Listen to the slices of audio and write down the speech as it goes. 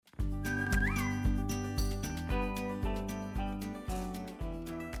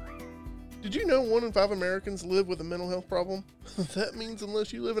Did you know 1 in 5 Americans live with a mental health problem? That means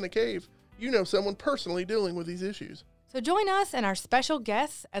unless you live in a cave, you know someone personally dealing with these issues. So join us and our special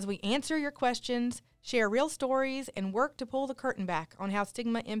guests as we answer your questions, share real stories, and work to pull the curtain back on how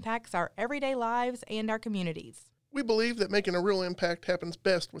stigma impacts our everyday lives and our communities. We believe that making a real impact happens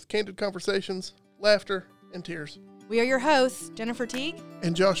best with candid conversations, laughter, and tears. We are your hosts, Jennifer Teague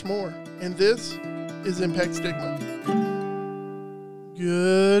and Josh Moore, and this is Impact Stigma.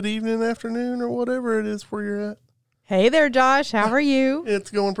 Good evening, afternoon, or whatever it is where you're at. Hey there, Josh. How are you? It's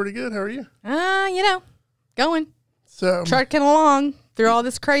going pretty good. How are you? Going. So trucking along through all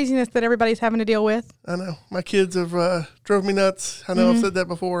this craziness that everybody's having to deal with. I know. My kids have drove me nuts. I know I've said that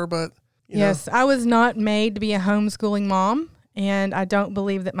before, but yes, I was not made to be a homeschooling mom, and I don't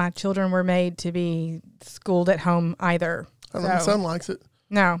believe that my children were made to be schooled at home either. I don't know. My son likes it.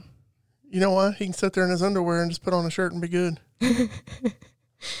 No. You know what? He can sit there in his underwear and just put on a shirt and be good.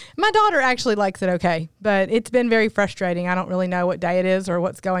 My daughter actually likes it okay, but it's been very frustrating. I don't really know what day it is or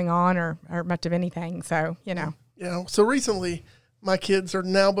what's going on or much of anything, so, So recently, my kids are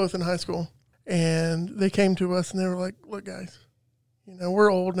now both in high school, and they came to us and they were like, look, guys,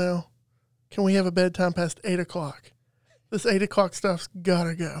 we're old now. Can we have a bedtime past 8 o'clock? This 8 o'clock stuff's got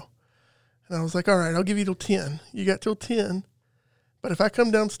to go. And I was like, all right, I'll give you till 10. You got till 10. But if I come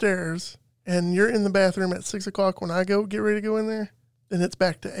downstairs and you're in the bathroom at 6 o'clock when I get ready to go in there, then it's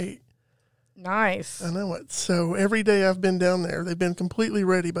back to 8. Nice. I know it. So every day I've been down there, they've been completely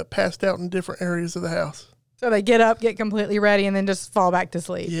ready but passed out in different areas of the house. So they get up, get completely ready, and then just fall back to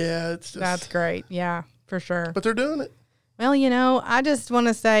sleep. Yeah, it's just... That's great. Yeah, for sure. But they're doing it. Well, I just want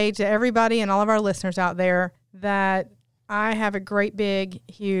to say to everybody and all of our listeners out there that I have a great, big,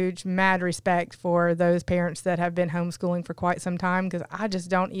 huge, mad respect for those parents that have been homeschooling for quite some time, because I just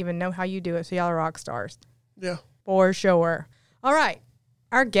don't even know how you do it. So y'all are rock stars. Yeah. For sure. All right.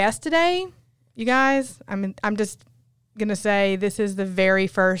 Our guest today, you guys, I'm just going to say this is the very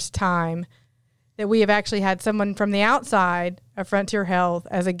first time that we have actually had someone from the outside of Frontier Health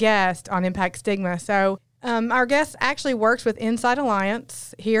as a guest on Impact Stigma. So our guest actually works with Inside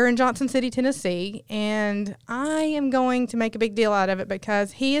Alliance here in Johnson City, Tennessee, and I am going to make a big deal out of it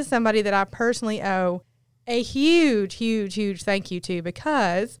because he is somebody that I personally owe a huge, huge, huge thank you to,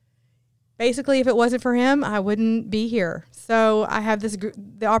 because basically if it wasn't for him, I wouldn't be here. So I have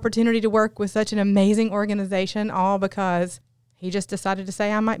the opportunity to work with such an amazing organization, all because he just decided to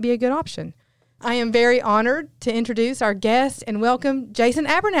say I might be a good option. I am very honored to introduce our guest and welcome Jason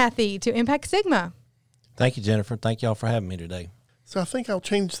Abernathy to Impact Stigma. Thank you, Jennifer. Thank y'all for having me today. So I think we'll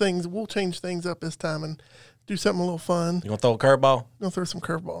change things up this time and do something a little fun. You want to throw a curveball? We'll throw some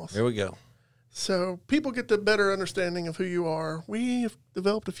curveballs. Here we go. So people get the better understanding of who you are. We've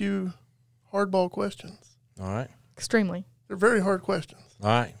developed a few hardball questions. All right. Extremely. They're very hard questions. All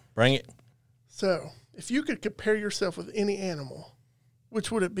right. Bring it. So if you could compare yourself with any animal,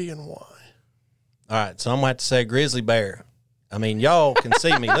 which would it be and why? All right. So I'm going to have to say grizzly bear. I mean, y'all can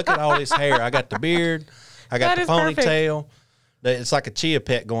see me. Look at all this hair. I got the beard. I got the ponytail. It's like a chia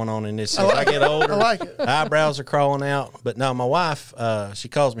pet going on in this. As I get older, I like it. Eyebrows are crawling out. But no, my wife, she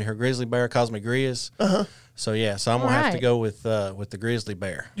calls me her grizzly bear, calls me Grizz. Uh-huh. So, yeah, so I'm going to have to go with the grizzly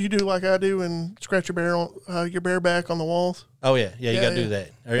bear. Do you do like I do and scratch your bear back on the walls? Oh, yeah. Yeah, you got to do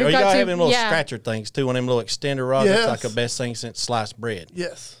that. Or We've you got got to to- have them little yeah. scratcher things, too, one of them little extender rods. Yes. That's like the best thing since sliced bread.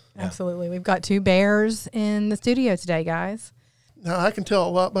 Yes. Yeah. Absolutely. We've got 2 bears in the studio today, guys. Now, I can tell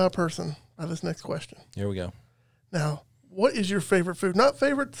a lot by a person by this next question. Here we go. Now, what is your favorite food? Not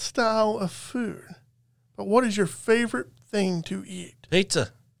favorite style of food, but what is your favorite thing to eat?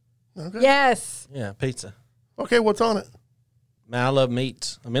 Pizza. Okay. Yes. Yeah, pizza. Okay, what's on it? Man, I love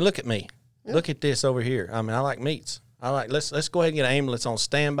meats. I mean, look at me. Yeah. Look at this over here. I mean, I like meats. Let's go ahead and get an ambulance on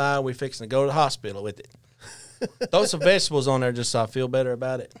standby. We fixing to go to the hospital with it. Throw some vegetables on there just so I feel better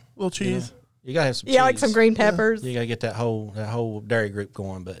about it. A little cheese. You gotta have some cheese. Yeah, like some green peppers, You gotta get that whole dairy group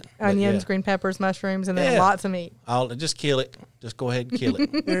going, but onions, yeah. green peppers, mushrooms, and then Yeah. lots of meat. I'll just kill it. Just go ahead and kill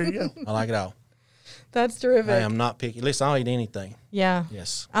it. There you go. I like it all. That's terrific. I am not picky. Listen, I'll eat anything. Yeah.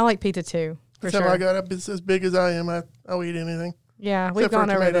 Yes. I like pizza too, for That's sure. how I got up. It's as big as I am. I'll eat anything. Yeah, we've Except for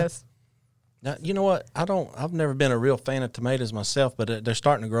gone over tomato. this. Now, you know what? I've never been a real fan of tomatoes myself, but they're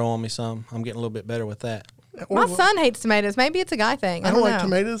starting to grow on me some. I'm getting a little bit better with that. My son hates tomatoes. Maybe it's a guy thing. I don't know. like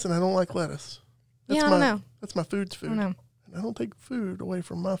tomatoes and I don't like lettuce. Yeah, I don't know. That's my food's food. I don't know. And I don't take food away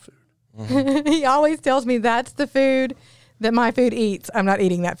from my food. He always tells me that's the food that my food eats. I'm not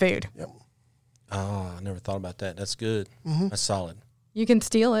eating that food. Yep. Oh, I never thought about that. That's good. Mm-hmm. That's solid. You can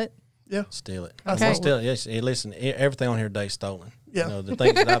steal it. Yeah. Steal it. Okay. Steal it. Yes. Hey, listen, everything on here today is stolen. Yeah. You know, the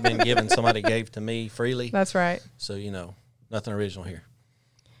things that I've been given, somebody gave to me freely. That's right. So, nothing original here.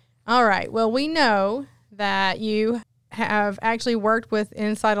 All right. Well, we know that you have actually worked with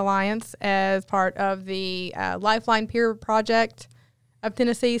Inside Alliance as part of the Lifeline Peer Project of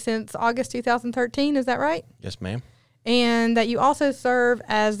Tennessee since August 2013. Is that right? Yes, ma'am. And that you also serve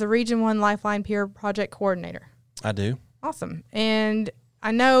as the Region 1 Lifeline Peer Project Coordinator. I do. Awesome. And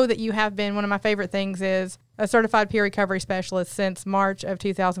I know that you have been, one of my favorite things is a certified peer recovery specialist since March of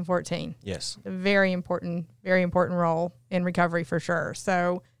 2014. Yes. A very important role in recovery for sure.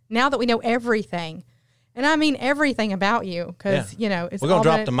 So now that we know everything, and I mean everything about you, because, you know, it's we're going to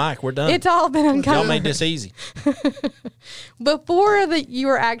all drop the mic. We're done. It's all been uncovered. Y'all made this easy. Before you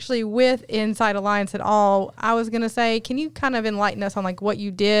were actually with Inside Alliance at all, I was going to say, can you kind of enlighten us on like what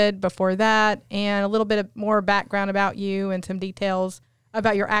you did before that and a little bit more background about you and some details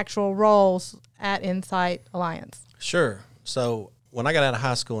about your actual roles at Inside Alliance? Sure. So when I got out of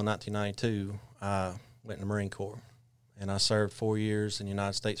high school in 1992, I went in the Marine Corps. And I served 4 years in the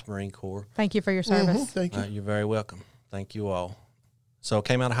United States Marine Corps. Thank you for your service. Mm-hmm. Thank you. You're very welcome. Thank you all. So I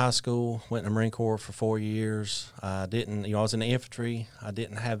came out of high school, went in the Marine Corps for 4 years. I was in the infantry. I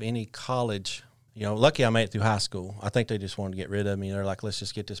didn't have any college. Lucky I made it through high school. I think they just wanted to get rid of me. They're like, let's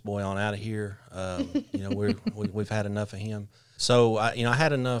just get this boy on out of here. We've had enough of him. So I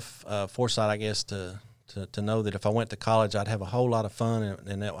had enough foresight, I guess, to know that if I went to college, I'd have a whole lot of fun,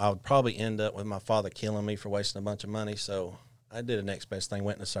 and that I would probably end up with my father killing me for wasting a bunch of money. So I did the next best thing,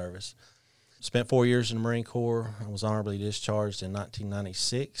 went into service. Spent 4 years in the Marine Corps. I was honorably discharged in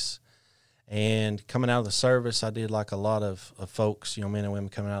 1996. And coming out of the service, I did like a lot of folks, men and women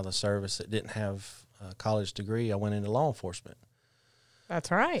coming out of the service that didn't have a college degree. I went into law enforcement.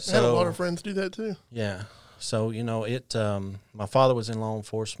 That's right. I had a lot of friends do that too. Yeah. So, my father was in law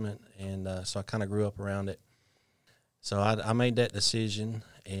enforcement, and so I kind of grew up around it. So I made that decision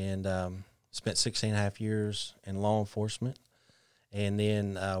and spent 16.5 years in law enforcement. And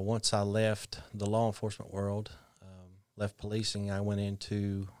then once I left the law enforcement world, left policing, I went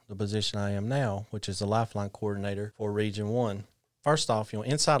into the position I am now, which is the Lifeline Coordinator for Region 1. First off,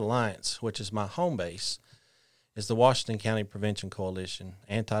 Inside Alliance, which is my home base, is the Washington County Prevention Coalition,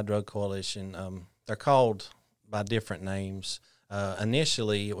 Anti-Drug Coalition. They're called by different names.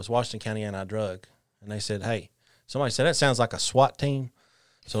 Initially, it was Washington County Anti-Drug, and they said, hey, somebody said, that sounds like a SWAT team,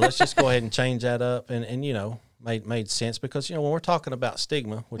 so let's just go ahead and change that up, and made sense because, when we're talking about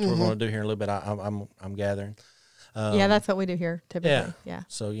stigma, which we're going to do here in a little bit, I'm gathering. Yeah, that's what we do here typically. Yeah.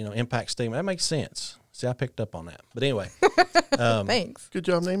 So, impact stigma, that makes sense. See, I picked up on that. But anyway. Thanks. Good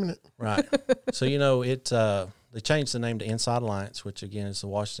job naming it. Right. So, they changed the name to Inside Alliance, which, again, is the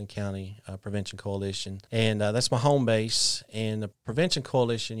Washington County Prevention Coalition. And that's my home base. And the Prevention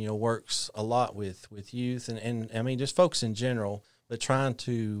Coalition, works a lot with youth and I mean, just folks in general, but trying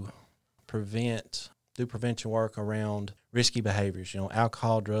to do prevention work around risky behaviors,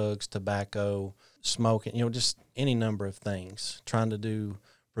 alcohol, drugs, tobacco, smoking, just any number of things, trying to do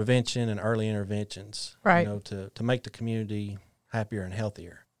prevention and early interventions, right. To make the community happier and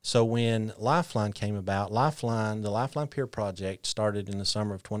healthier. So when Lifeline came about, the Lifeline Peer Project started in the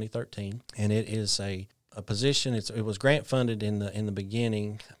summer of 2013, and it is a position. It was grant funded in the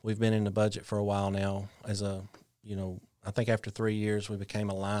beginning. We've been in the budget for a while now. I think after 3 years we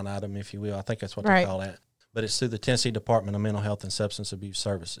became a line item, if you will. I think that's what they call that. But it's through the Tennessee Department of Mental Health and Substance Abuse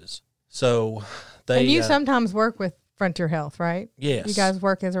Services. So and you sometimes work with Frontier Health, right? Yes. You guys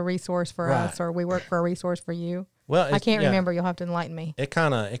work as a resource for us, or we work for a resource for you. Well, I can't remember. You'll have to enlighten me. It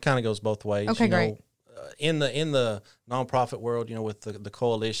kind of goes both ways. Okay, great. In the nonprofit world, with the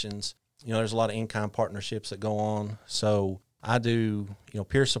coalitions, there's a lot of in-kind partnerships that go on. So I do,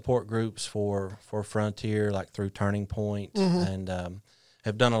 peer support groups for Frontier, like through Turning Point, and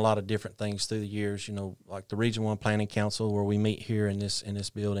have done a lot of different things through the years. Like the Region 1 Planning Council, where we meet here in this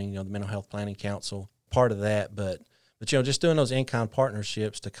building. The Mental Health Planning Council, part of that, but just doing those in-kind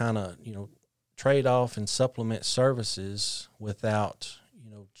partnerships to kind of trade off and supplement services without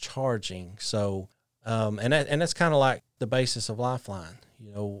charging. So and that's kind of like the basis of Lifeline.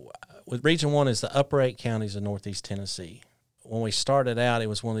 With Region 1 is the upper 8 counties of Northeast Tennessee. When we started out, it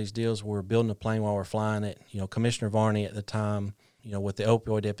was one of these deals where we're building a plane while we're flying it. Commissioner Varney at the time, with the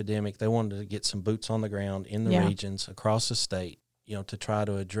opioid epidemic, they wanted to get some boots on the ground in the regions across the state, to try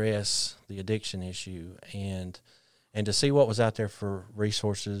to address the addiction issue and to see what was out there for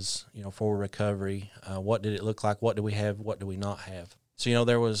resources, for recovery. What did it look like? What do we have? What do we not have? So,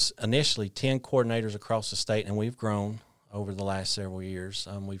 there was initially 10 coordinators across the state, and we've grown over the last several years.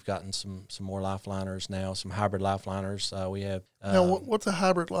 We've gotten some more lifeliners now, some hybrid lifeliners. We have. Now, what's a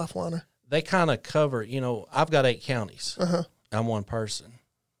hybrid lifeliner? They kind of cover, I've got 8 counties. Uh-huh. I'm one person.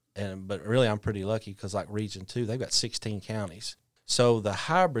 But really I'm pretty lucky because like Region 2, they've got 16 counties. So the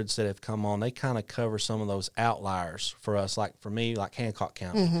hybrids that have come on, they kind of cover some of those outliers for us. Like for me, like Hancock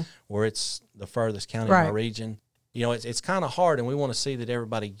County, where it's the furthest county in my region. You know, it's kind of hard, and we want to see that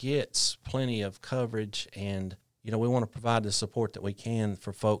everybody gets plenty of coverage, and, you know, we want to provide the support that we can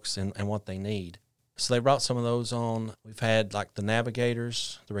for folks and what they need. So they brought some of those on. We've had like the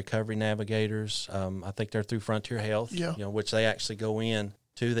navigators, the recovery navigators. I think they're through Frontier Health, you know, which they actually go in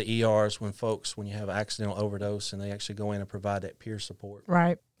to the ERs when you have accidental overdose, and they actually go in and provide that peer support.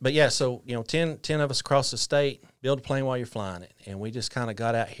 Right. But yeah, so, you know, 10 of us across the state, build a plane while you're flying it. And we just kind of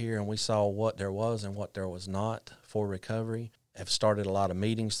got out here and we saw what there was and what there was not for recovery. Have started a lot of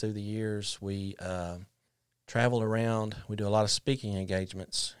meetings through the years. We travel around. We do a lot of speaking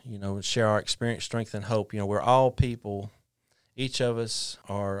engagements, you know, share our experience, strength, and hope. You know, we're all people. Each of us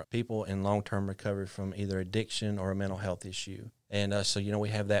are people in long-term recovery from either addiction or a mental health issue. And so, you know, we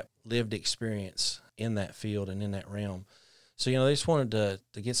have that lived experience in that field and in that realm. So, you know, they just wanted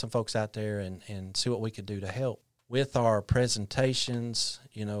to get some folks out there and see what we could do to help. With our presentations,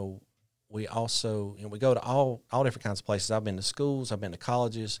 you know, we also, you know, we go to all different kinds of places. I've been to schools, I've been to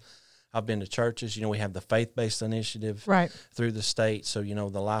colleges, I've been to churches. You know, we have the faith-based initiative through the state. So, you know,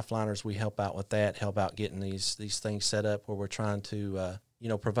 the Lifeliners, we help out with that, help out getting these things set up where we're trying to, you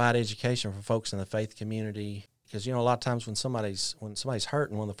know, provide education for folks in the faith community. Because, you know, a lot of times when somebody's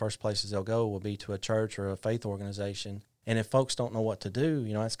hurting, one of the first places they'll go will be to a church or a faith organization. And if folks don't know what to do,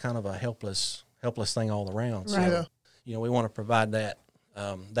 you know, it's kind of a helpless thing all around. So, you know, we want to provide that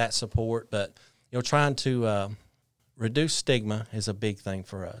support. But, you know, trying to reduce stigma is a big thing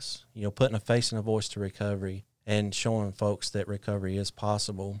for us. You know, putting a face and a voice to recovery and showing folks that recovery is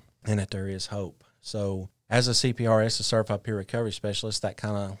possible and that there is hope. So as a CPRS, a Certified Peer Recovery Specialist, that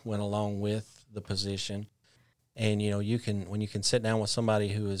kind of went along with the position. And, you know, when you can sit down with somebody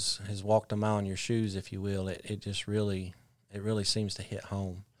who has walked a mile in your shoes, if you will, it really seems to hit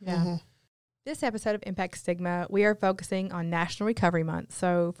home. Yeah. This episode of Impact Stigma, we are focusing on National Recovery Month.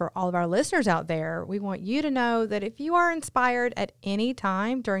 So for all of our listeners out there, we want you to know that if you are inspired at any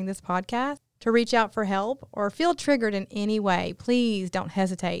time during this podcast to reach out for help or feel triggered in any way, please don't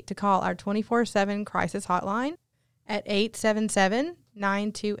hesitate to call our 24/7 crisis hotline at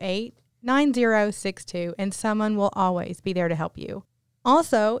 877-928-9062, and someone will always be there to help you.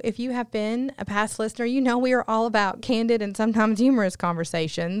 Also, if you have been a past listener, you know we are all about candid and sometimes humorous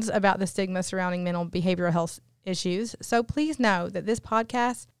conversations about the stigma surrounding mental behavioral health issues. So please know that this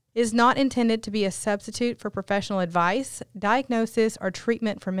podcast is not intended to be a substitute for professional advice, diagnosis, or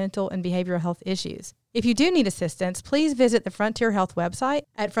treatment for mental and behavioral health issues. If you do need assistance, please visit the Frontier Health website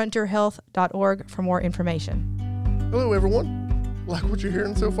at frontierhealth.org for more information. Hello, everyone. Like what you're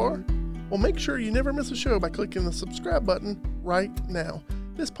hearing so far? Well, make sure you never miss a show by clicking the subscribe button right now.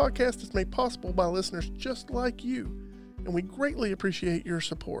 This podcast is made possible by listeners just like you, and we greatly appreciate your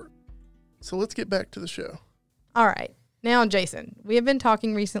support. So let's get back to the show. All right. Now, Jason, we have been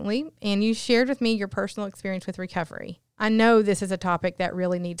talking recently, and you shared with me your personal experience with recovery. I know this is a topic that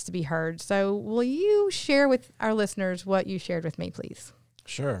really needs to be heard, so will you share with our listeners what you shared with me, please?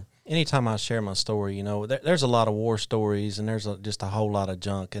 Sure. Anytime I share my story, you know, there's a lot of war stories, and there's just a whole lot of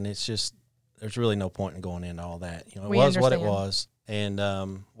junk, and it's just, there's really no point in going into all that. You know, it was what it was. And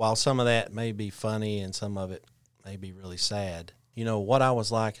while some of that may be funny and some of it may be really sad, you know, what I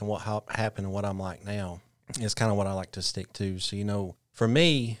was like and what happened and what I'm like now is kind of what I like to stick to. So, you know, for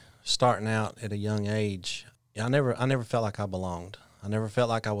me, starting out at a young age, I never felt like I belonged. I never felt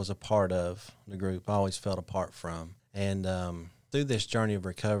like I was a part of the group. I always felt apart from. And through this journey of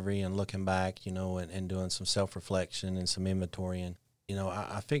recovery and looking back, you know, and doing some self-reflection and some inventorying, you know,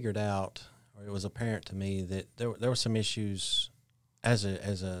 I figured out, or it was apparent to me that there were some issues as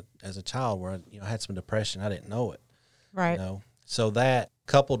a child where I had some depression. I didn't know it. Right. You know? So that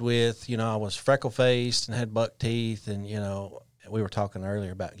coupled with, you know, I was freckle-faced and had buck teeth, and, you know, we were talking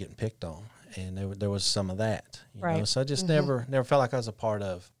earlier about getting picked on, and there was some of that. You know? So I just never felt like I was a part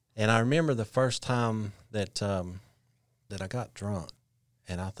of. And I remember the first time that I got drunk,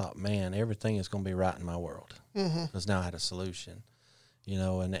 and I thought, man, everything is going to be right in my world, because now I had a solution. You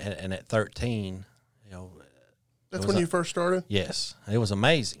know, and at 13, you know. That's when you first started? Yes. It was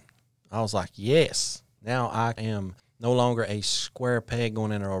amazing. I was like, yes, now I am no longer a square peg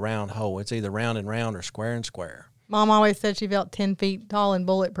going into a round hole. It's either round and round or square and square. Mom always said she felt 10 feet tall and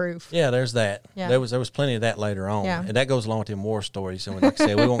bulletproof. Yeah, there's that. Yeah. There was plenty of that later on. Yeah. And that goes along with them war stories. And like I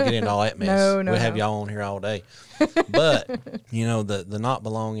said, we won't get into all that mess. No. We'll have y'all on here all day. But, you know, the not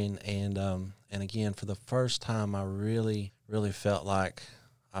belonging, and again, for the first time, I really, really felt like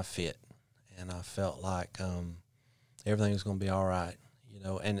I fit. And I felt like everything was going to be all right, you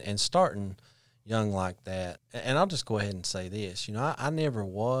know. And starting, young like that. And I'll just go ahead and say this. You know, I never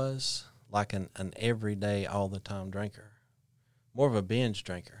was like an everyday, all the time drinker, more of a binge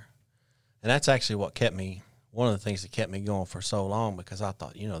drinker. And that's actually what kept me, one of the things that kept me going for so long, because I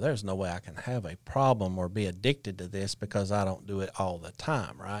thought, you know, there's no way I can have a problem or be addicted to this because I don't do it all the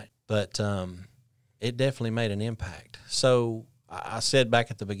time, right? But it definitely made an impact. So I said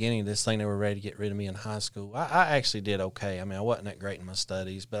back at the beginning of this thing, they were ready to get rid of me in high school. I actually did okay. I mean, I wasn't that great in my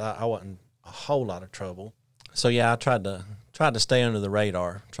studies, but I wasn't a whole lot of trouble. So yeah, I tried to stay under the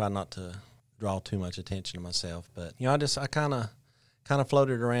radar, try not to draw too much attention to myself. But you know, I kind of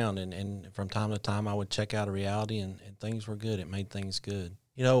floated around, and from time to time I would check out a reality, and things were good. It made things good.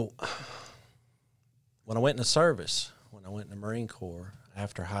 You know, when I went into service, when I went in the Marine Corps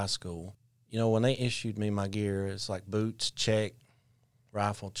after high school, you know, when they issued me my gear, it's like boots, check,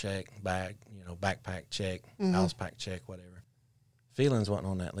 rifle, check, bag, you know, backpack, check, house pack, check, whatever. Feelings wasn't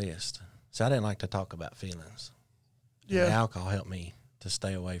on that list. So I didn't like to talk about feelings. Yeah. And alcohol helped me to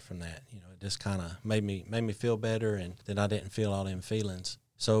stay away from that. You know, it just kind of made me feel better, and then I didn't feel all them feelings.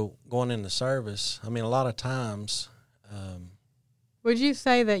 So going into service, I mean, a lot of times. Would you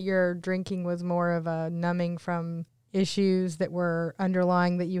say that your drinking was more of a numbing from issues that were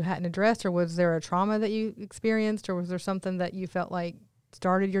underlying that you hadn't addressed, or was there a trauma that you experienced, or was there something that you felt like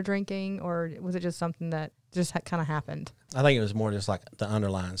started your drinking, or was it just something that just kind of happened? I think it was more just like the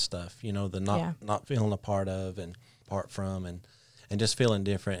underlying stuff, you know, the not feeling a part of and apart from, and just feeling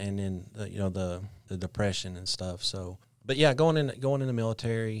different, and then you know, the depression and stuff. So, but yeah, going in the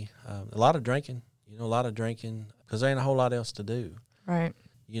military, a lot of drinking, because there ain't a whole lot else to do, right?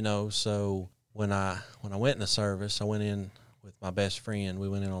 You know, so when I went in the service, I went in with my best friend. We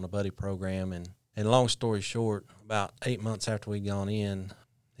went in on a buddy program, and long story short, about 8 months after we'd gone in,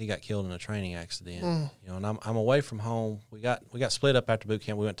 he got killed in a training accident. You know, and I'm away from home. We got split up after boot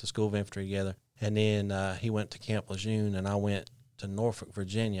camp. We went to School of Infantry together, and then he went to Camp Lejeune, and I went to Norfolk,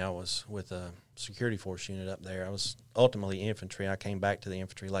 Virginia. I was with a security force unit up there. I was ultimately infantry. I came back to the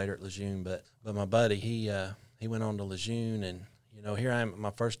infantry later at Lejeune, but my buddy, he went on to Lejeune, and you know, here I am at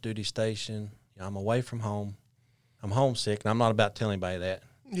my first duty station. You know, I'm away from home. I'm homesick, and I'm not about to tell anybody that.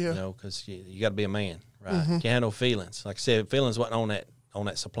 Yeah. You know, because you got to be a man, right? You can't handle feelings. Like I said, feelings wasn't on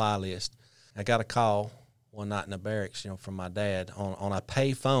that supply list. I got a call one night in the barracks, you know, from my dad on a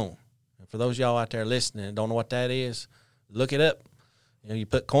pay phone. And for those of y'all out there listening and don't know what that is, look it up. You know, you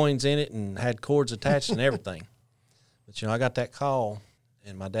put coins in it and had cords attached and everything. But you know, I got that call,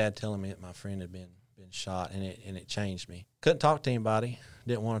 and my dad telling me that my friend had been shot, and it changed me. Couldn't talk to anybody.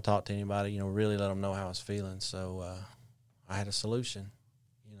 Didn't want to talk to anybody. You know, really let them know how I was feeling. So I had a solution.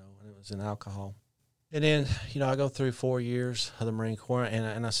 You know, and it was in alcohol. And then, you know, I go through 4 years of the Marine Corps,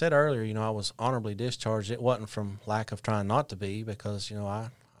 and I said earlier, you know, I was honorably discharged. It wasn't from lack of trying not to be, because, you know, I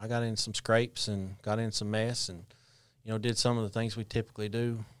got in some scrapes and got in some mess, and, you know, did some of the things we typically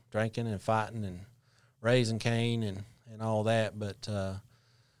do, drinking and fighting and raising Cain and all that. But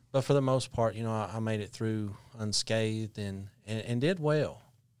for the most part, you know, I made it through unscathed and did well.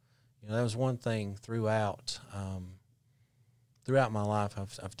 You know, that was one thing throughout my life.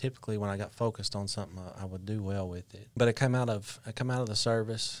 I've typically, when I got focused on something, I would do well with it. But I come out of the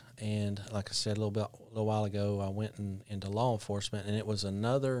service, and like I said a little while ago, I went into law enforcement, and it was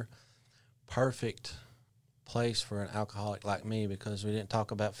another perfect place for an alcoholic like me, because we didn't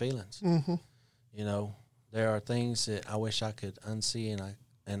talk about feelings. Mm-hmm. You know, there are things that I wish I could unsee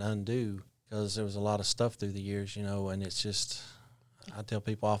and undo, because there was a lot of stuff through the years, you know, and it's just, I tell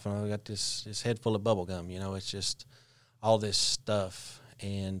people often, I got this head full of bubble gum, you know, it's just all this stuff.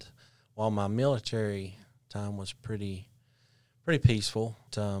 And while my military time was pretty peaceful,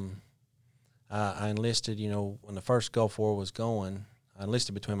 I enlisted, you know, when the first Gulf War was going. I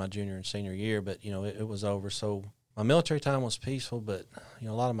enlisted between my junior and senior year, but, you know, it was over. So my military time was peaceful, but, you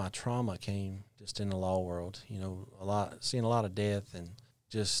know, a lot of my trauma came just in the law world, you know, seeing a lot of death, and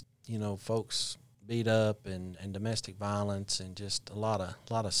just, you know, folks beat up, and domestic violence, and just a lot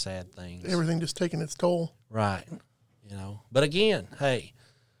of sad things. Everything just taking its toll. Right. You know, but again, hey,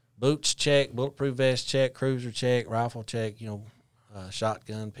 boots check, bulletproof vest check, cruiser check, rifle check, you know,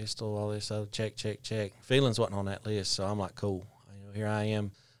 shotgun, pistol, all this other check. Feelings wasn't on that list, so I'm like, cool. You know, here I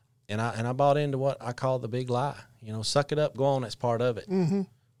am, and I bought into what I call the big lie. You know, suck it up, go on. That's part of it. Mm-hmm.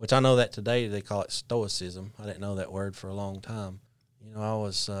 Which I know that today they call it stoicism. I didn't know that word for a long time. You know,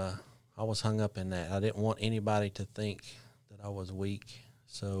 I was hung up in that. I didn't want anybody to think that I was weak,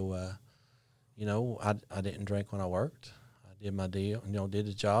 so. You know, I didn't drink when I worked. I did my deal, you know, did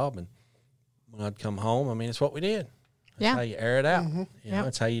the job, and when I'd come home, I mean, it's what we did. That's how you air it out. Mm-hmm. You know,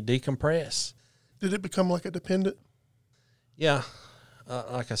 it's how you decompress. Did it become like a dependent? Yeah.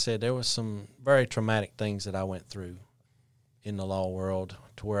 like I said, there was some very traumatic things that I went through in the law world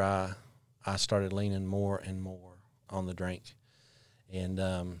to where I started leaning more and more on the drink. And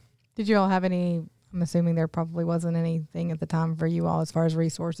did you all have any? I'm assuming there probably wasn't anything at the time for you all as far as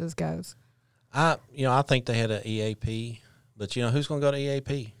resources goes. I think they had an EAP, but who's going to go to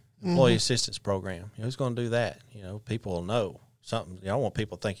EAP? Employee Assistance Program. Who's going to do that? People will know something. I don't want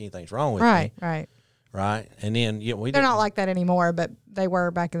people to think anything's wrong with me. Right. And then they're not like that anymore, but they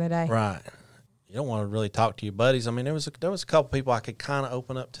were back in the day. Right. You don't want to really talk to your buddies. I mean, there was a couple people I could kind of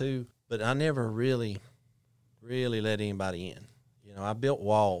open up to, but I never really let anybody in. I built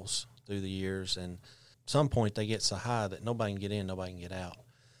walls through the years, and at some point they get so high that nobody can get in, nobody can get out.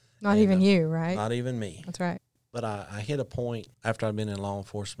 Not even you, right? Not even me. That's right. But I hit a point after I'd been in law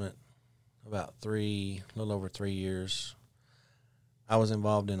enforcement about a little over 3 years. I was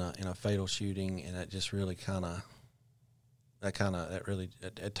involved in a fatal shooting, and it just really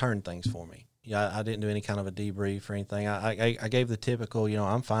it turned things for me. I didn't do any kind of a debrief or anything. I gave the typical,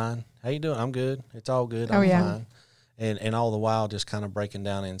 I'm fine. How you doing? I'm good. It's all good. I'm fine. And all the while just kind of breaking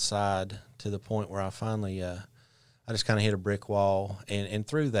down inside to the point where I finally I just kind of hit a brick wall. And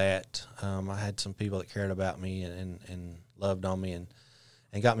through that, I had some people that cared about me and loved on me and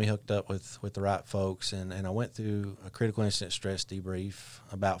got me hooked up with the right folks. And I went through a critical incident stress debrief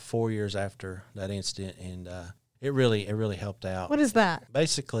about 4 years after that incident, and it really helped out. What is that?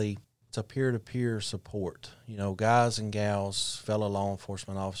 Basically, it's a peer-to-peer support. Guys and gals, fellow law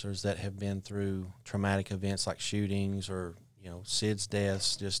enforcement officers that have been through traumatic events like shootings or, SIDS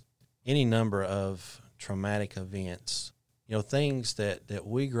deaths, just any number of traumatic events. Things that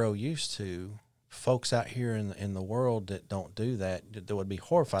we grow used to. Folks out here in the world that don't do that would be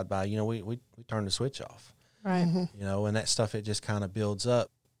horrified by. We turn the switch off. Right. Mm-hmm. And that stuff, it just kind of builds up.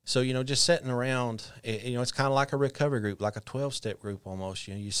 So, just sitting around, it's kind of like a recovery group, like a 12-step group almost.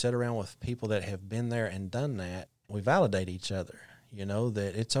 You sit around with people that have been there and done that. We validate each other,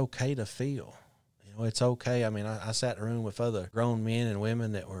 that it's okay to feel. It's okay. I mean, I sat in a room with other grown men and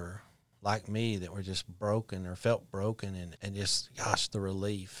women that were like me, that were just broken or felt broken, and just, gosh, the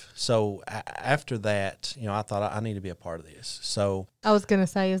relief. So after that, I thought I need to be a part of this. So I was going to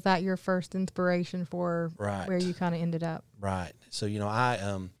say, is that your first inspiration for right. where you kind of ended up? Right. So,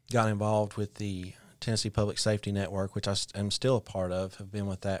 I got involved with the Tennessee Public Safety Network, which I am still a part of. I've been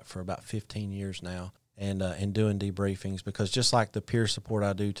with that for about 15 years now, and doing debriefings, because just like the peer support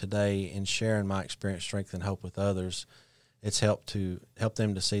I do today in sharing my experience, strength, and hope with others, it's help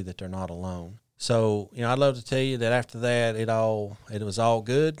them to see that they're not alone. So, I'd love to tell you that after that, it was all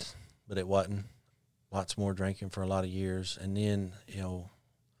good, but it wasn't. Lots more drinking for a lot of years. And then,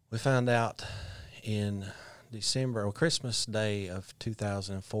 we found out in December or Christmas Day of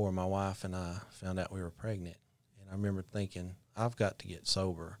 2004, my wife and I found out we were pregnant. And I remember thinking, I've got to get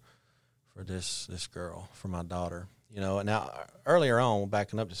sober for this girl, for my daughter. Now earlier on,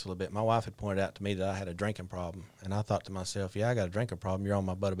 backing up just a little bit, my wife had pointed out to me that I had a drinking problem, and I thought to myself, "Yeah, I got a drinking problem. You're on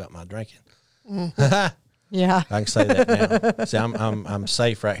my butt about my drinking." Yeah, I can say that now. See, I'm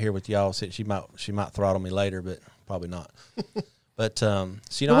safe right here with y'all. She might throttle me later, but probably not. But so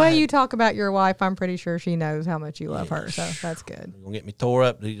the way you talk about your wife, I'm pretty sure she knows how much you love her. So that's good. You're gonna get me tore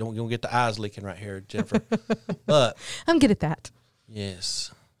up. You're gonna get the eyes leaking right here, Jennifer. But I'm good at that.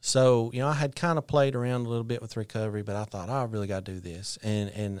 Yes. So, I had kind of played around a little bit with recovery, but I thought, I really got to do this.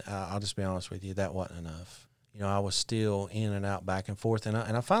 And I'll just be honest with you, that wasn't enough. I was still in and out, back and forth. And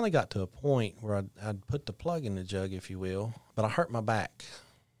I finally got to a point where I'd put the plug in the jug, if you will, but I hurt my back.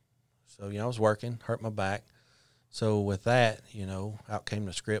 So, I was working, hurt my back. So with that, out came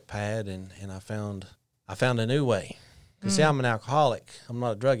the script pad, and I found a new way. Because, see, I'm an alcoholic. I'm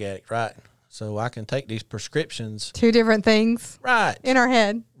not a drug addict, right? So I can take these prescriptions. Two different things. Right. In our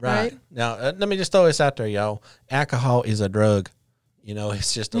head. Right. Now, let me just throw this out there, y'all. Alcohol is a drug.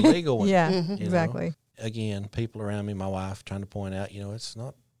 It's just a legal one. Yeah, exactly. Again, people around me, my wife, trying to point out, it's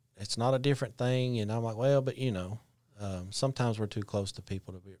not a different thing. And I'm like, well, but, sometimes we're too close to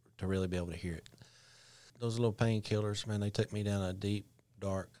people to really be able to hear it. Those little painkillers, man, they took me down a deep,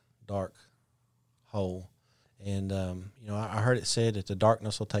 dark hole. And, I heard it said that the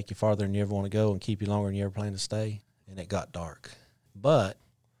darkness will take you farther than you ever want to go and keep you longer than you ever plan to stay. And it got dark. But,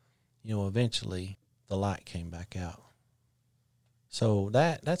 eventually the light came back out. So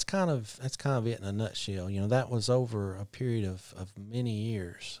that's kind of it in a nutshell. That was over a period of many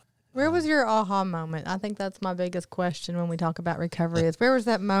years. Where was your aha moment? I think that's my biggest question when we talk about recovery is where was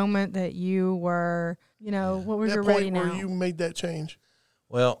that moment that you were, what was your ready now? Where you made that change?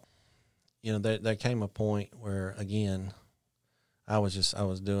 Well, there came a point where, again, I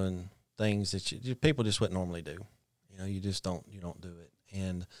was doing things that people just wouldn't normally do. You don't do it.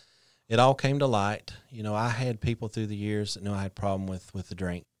 And it all came to light. You know, I had people through the years that knew I had a problem with the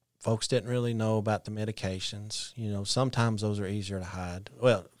drink. Folks didn't really know about the medications. You know, sometimes those are easier to hide.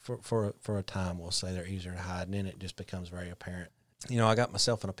 Well, for a time, we'll say they're easier to hide, and then it just becomes very apparent. You know, I got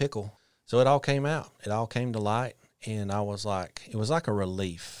myself in a pickle. So it all came out. It all came to light, and I was like, it was like a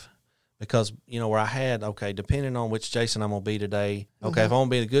relief. Because, you know, where I had, okay, depending on which Jason I'm going to be today, okay, if I'm going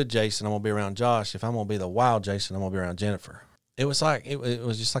to be the good Jason, I'm going to be around Josh. If I'm going to be the wild Jason, I'm going to be around Jennifer. It was like, it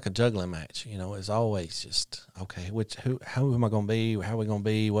was just like a juggling match, you know. It was always just, okay, how am I going to be? How are we going to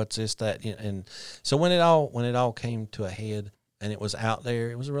be? What's this, that? And so when it all came to a head and it was out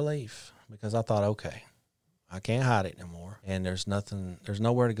there, it was a relief because I thought, okay, I can't hide it anymore. And there's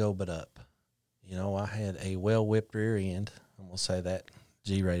nowhere to go but up. You know, I had a well-whipped rear end. I'm going to say that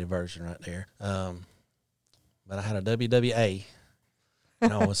G-rated version right there. But I had a WWA,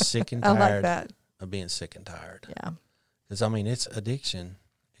 and I was sick and I like tired that. of being sick and tired. Yeah. Because, I mean, it's addiction.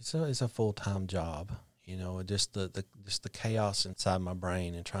 It's a full-time job. You know, just the chaos inside my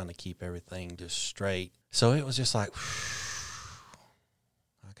brain and trying to keep everything just straight. So it was just like,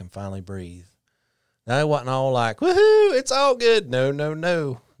 I can finally breathe. Now, it wasn't all like, woohoo, it's all good. No.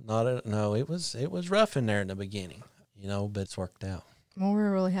 No, it was rough in there in the beginning, you know, but it's worked out. Well,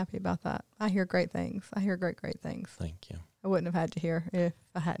 we're really happy about that. I hear great things. I hear great things. Thank you. I wouldn't have had you here if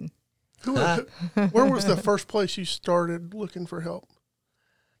I hadn't. Where was the first place you started looking for help?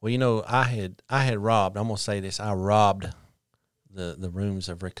 Well, you know, I had robbed, I'm going to say this, I robbed the rooms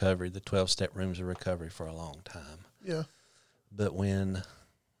of recovery, the 12-step rooms of recovery for a long time. Yeah. But when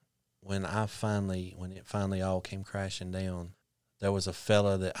it finally all came crashing down, there was a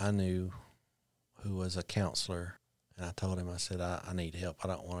fella that I knew who was a counselor, and I told him, I said, I need help. I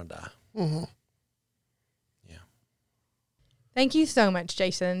don't want to die. Mm-hmm. Yeah. Thank you so much,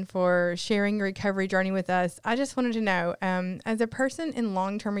 Jason, for sharing your recovery journey with us. I just wanted to know, as a person in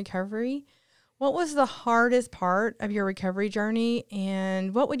long-term recovery, what was the hardest part of your recovery journey,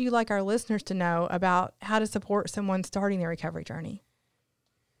 and what would you like our listeners to know about how to support someone starting their recovery journey?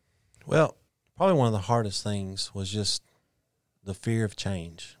 Well, probably one of the hardest things was just the fear of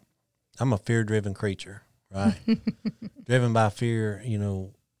change. I'm a fear-driven creature, right? Driven by fear, you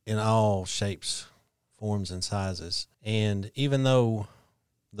know, in all shapes, forms, and sizes. And even though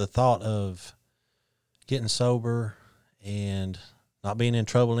the thought of getting sober and not being in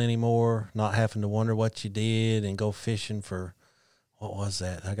trouble anymore, not having to wonder what you did and go fishing for, what was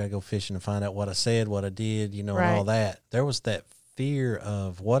that? I got to go fishing to find out what I said, what I did, you know, Right. and all that. There was that fear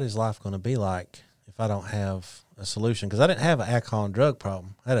of what is life going to be like if I don't have a solution. Because I didn't have an alcohol and drug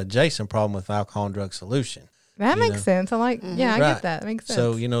problem. I had a Jason problem with alcohol and drug solution. That You makes know? sense. I Right. get that. It makes sense.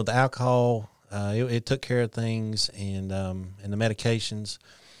 So, you know, the alcohol, it took care of things, and the medications,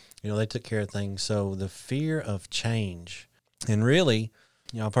 you know, they took care of things. So the fear of change, and really,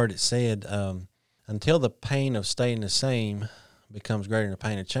 you know, I've heard it said, until the pain of staying the same becomes greater than the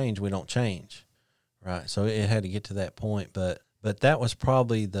pain of change, we don't change, right? So it had to get to that point, but that was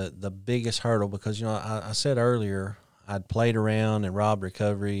probably the biggest hurdle because, you know, I said earlier, I'd played around and robbed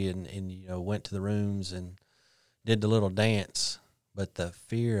recovery and, you know, went to the rooms and did the little dance, but the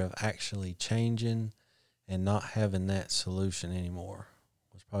fear of actually changing and not having that solution anymore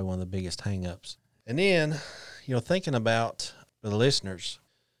was probably one of the biggest hang-ups. And then, you know, thinking about the listeners,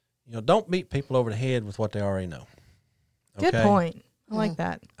 you know, don't beat people over the head with what they already know. Good point. I like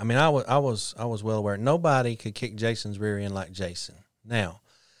that. I mean, I was well aware nobody could kick Jason's rear end like Jason. Now,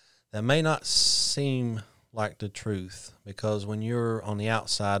 that may not seem like the truth because when you're on the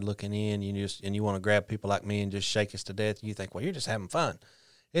outside looking in, you want to grab people like me and just shake us to death. You think, well, you're just having fun.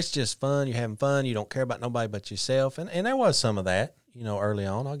 It's just fun. You're having fun. You don't care about nobody but yourself. And there was some of that, you know, early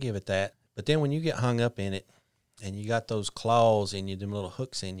on. I'll give it that. But then when you get hung up in it and you got those claws in you, them little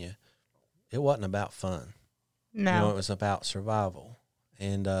hooks in you, it wasn't about fun. No. You know, it was about survival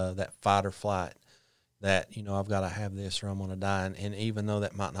and that fight or flight that, you know, I've got to have this or I'm going to die. And even though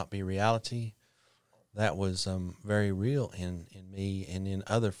that might not be reality, that was very real in me and in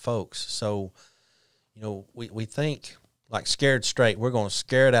other folks. So, you know, we think like Scared Straight. We're going to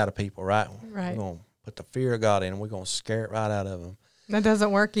scare it out of people, right? Right. We're going to put the fear of God in and we're going to scare it right out of them. That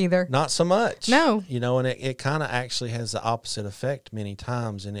doesn't work either. Not so much. No. You know, and it kind of actually has the opposite effect many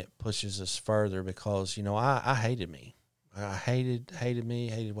times, and it pushes us further because, you know, I hated me. I hated me,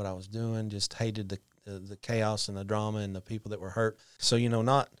 hated what I was doing, just hated the chaos and the drama and the people that were hurt. So, you know,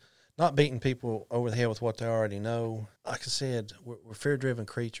 not beating people over the head with what they already know. Like I said, we're fear-driven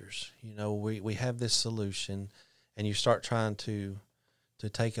creatures. You know, we have this solution, and you start trying to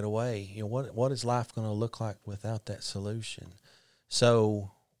take it away. You know, what is life going to look like without that solution?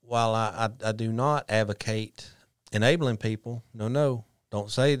 So while I do not advocate enabling people, no, don't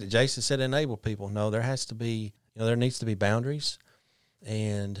say that Jason said enable people. No, there has to be, there needs to be boundaries,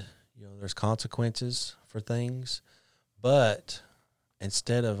 and, there's consequences for things. But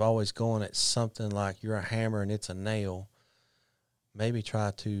instead of always going at something like you're a hammer and it's a nail, maybe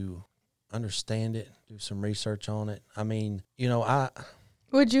try to understand it, do some research on it. I mean,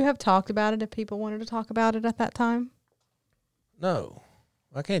 Would you have talked about it if people wanted to talk about it at that time? No,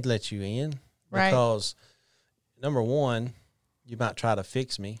 I can't let you in. Right. Because, number one, you might try to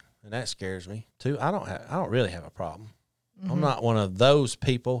fix me, and that scares me. Two, I don't really have a problem. Mm-hmm. I'm not one of those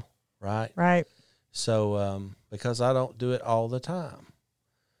people, right? Right. So, because I don't do it all the time.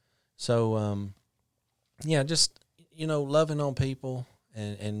 So, just, loving on people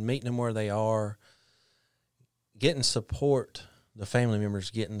and meeting them where they are, getting support, the family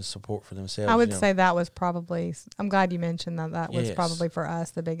members getting the support for themselves. I would say that was probably, I'm glad you mentioned that was Yes. probably for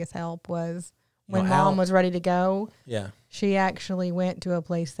us the biggest help was when how- Mom was ready to go. Yeah. She actually went to a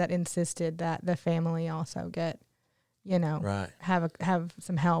place that insisted that the family also get, Right. have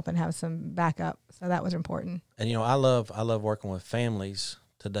some help and have some backup. So that was important. And, I love working with families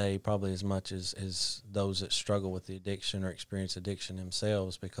today probably as much as those that struggle with the addiction or experience addiction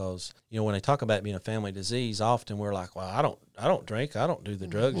themselves, because, when they talk about being a family disease, often we're like, well, I don't drink. I don't do the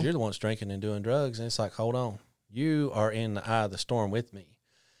drugs. You're the ones drinking and doing drugs. And it's like, hold on. You are in the eye of the storm with me.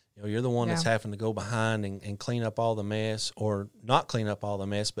 You're the one that's having to go behind and clean up all the mess, or not clean up all the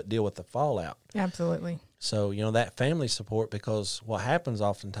mess, but deal with the fallout. Absolutely. So, that family support, because what happens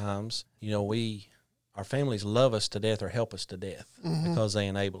oftentimes, our families love us to death or help us to death because they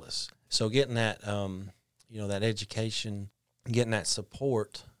enable us. So getting that, that education, getting that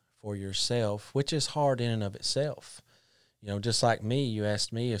support for yourself, which is hard in and of itself. Just like me, you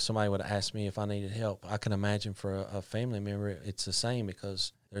asked me if somebody would have asked me if I needed help. I can imagine for a family member, it's the same,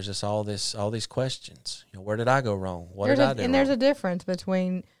 because there's just all these questions. Where did I go wrong? What did I do wrong? There's a difference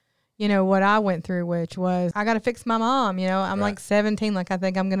between, what I went through, which was I got to fix my mom. I'm Right. like 17, like I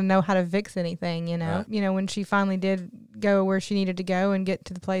think I'm going to know how to fix anything, Right. When she finally did go where she needed to go and get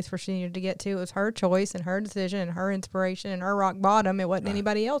to the place where she needed to get to, it was her choice and her decision and her inspiration and her rock bottom. It wasn't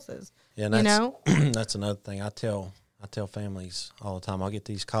anybody else's. Yeah, and that's, that's another thing I tell families all the time. I'll get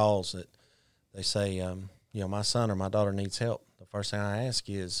these calls that they say, my son or my daughter needs help. The first thing I ask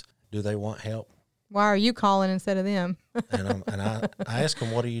is, do they want help? Why are you calling instead of them? and I ask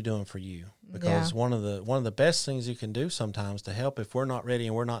them, what are you doing for you? Because one of the best things you can do sometimes to help, if we're not ready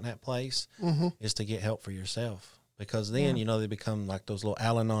and we're not in that place, is to get help for yourself. Because then, they become like those little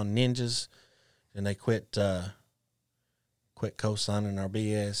Al-Anon ninjas, and they quit co-signing our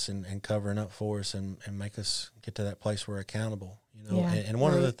BS and covering up for us and make us get to that place where we're accountable. And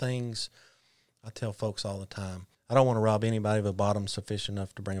one of the things I tell folks all the time, I don't want to rob anybody of a bottom sufficient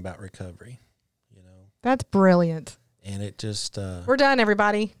enough to bring about recovery. That's brilliant. And it just We're done,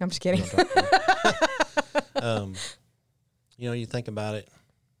 everybody. No, I'm just kidding. You think about it,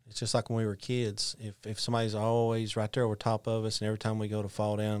 it's just like when we were kids. If somebody's always right there over top of us, and every time we go to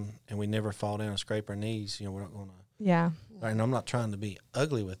fall down and we never fall down and scrape our knees, we're not going to. Yeah. And I'm not trying to be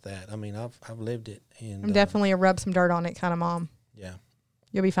ugly with that. I mean, I've lived it. And I'm definitely a rub some dirt on it kind of mom. Yeah.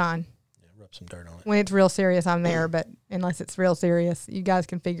 You'll be fine. Yeah, rub some dirt on it. When it's real serious, I'm there. But unless it's real serious, you guys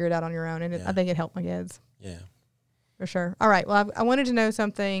can figure it out on your own. And I think it helped my kids. Yeah. For sure. All right. Well, I wanted to know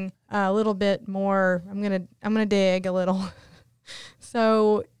something a little bit more. I'm gonna dig a little.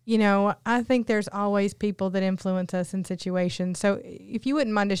 So, I think there's always people that influence us in situations. So if you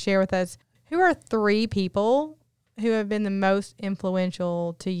wouldn't mind to share with us, who are 3 people who have been the most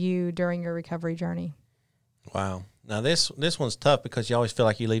influential to you during your recovery journey? Wow. Now this one's tough because you always feel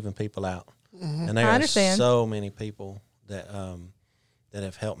like you're leaving people out. And there are so many people that that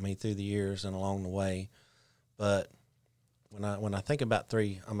have helped me through the years and along the way. But when I think about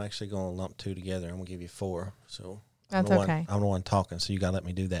 3, I'm actually going to lump 2 together. I'm going to give you 4. So That's okay. I'm the one talking, so you got to let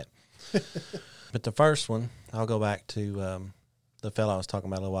me do that. But the first one, I'll go back to the fellow I was talking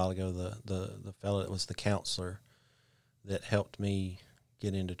about a little while ago, the fellow that was the counselor that helped me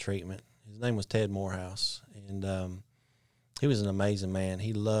get into treatment. His name was Ted Morehouse, and he was an amazing man.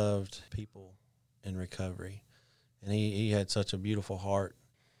 He loved people in recovery, and he had such a beautiful heart.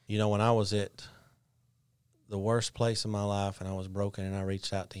 When I was at the worst place in my life and I was broken and I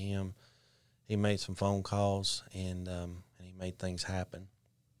reached out to him, he made some phone calls and he made things happen.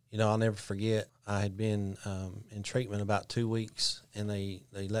 I'll never forget, I had been in treatment about 2 weeks, and they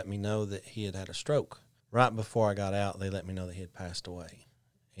let me know that he had had a stroke. Right before I got out, they let me know that he had passed away.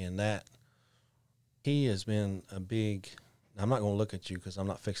 And that, he has been a big, I'm not going to look at you because I'm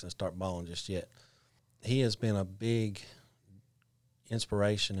not fixing to start bawling just yet. He has been a big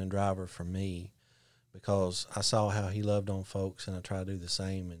inspiration and driver for me, because I saw how he loved on folks, and I try to do the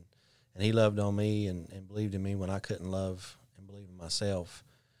same. And he loved on me and believed in me when I couldn't love and believe in myself.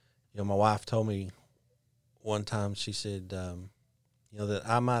 You know, my wife told me one time, she said, you know, that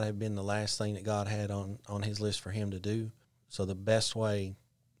I might have been the last thing that God had on his list for him to do. So the best way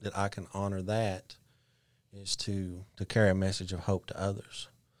that I can honor that is to carry a message of hope to others.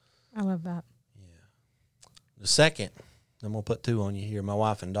 I love that. Yeah. The second, I'm going to put 2 on you here, my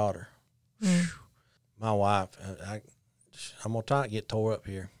wife and daughter. My wife, I'm going to try to get tore up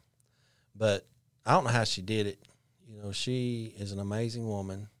here, but I don't know how she did it. You know, she is an amazing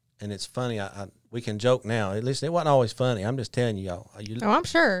woman, and it's funny. We can joke now. At least it wasn't always funny. I'm just telling you, y'all. Oh, I'm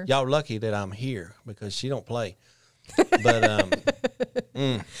sure. Y'all lucky that I'm here because she don't play. But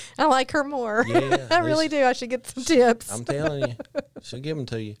I like her more. Yeah, I really do. I should get some tips. I'm telling you, she'll give them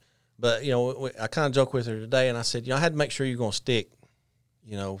to you. But, you know, I kind of joked with her today, and I said, you know, I had to make sure you're going to stick,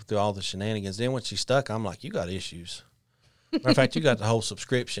 you know, through all the shenanigans. Then when she stuck, I'm like, you got issues. Matter of fact, you got the whole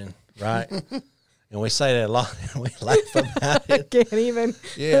subscription, right? And we say that a lot, and we laugh about it. I can't even.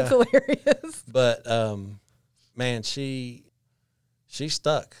 Yeah. It's hilarious. But, man, she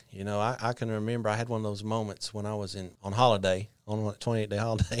stuck. You know, I can remember I had one of those moments when I was on holiday, on a 28-day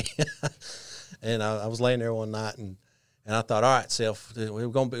holiday. And I was laying there one night, and I thought, all right, self, we're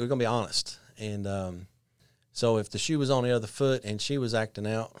gonna be honest. And so if the shoe was on the other foot and she was acting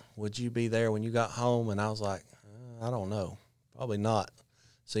out, would you be there when you got home? And I was like, I don't know, probably not.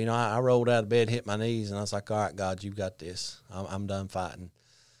 So, you know, I rolled out of bed, hit my knees, and I was like, all right, God, you've got this. I'm done fighting.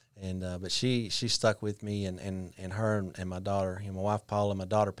 And but she stuck with me, and her and my daughter, you know, my wife Paula, and my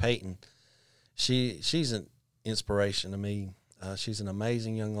daughter Peyton. She's an inspiration to me. She's an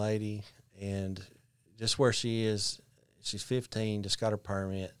amazing young lady, and just where she is, she's 15, just got her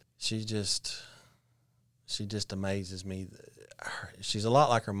permit. She just amazes me. She's a lot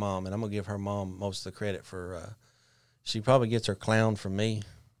like her mom, and I'm gonna give her mom most of the credit for. She probably gets her clown from me,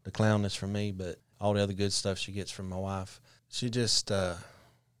 the clownness from me, but all the other good stuff she gets from my wife. She just.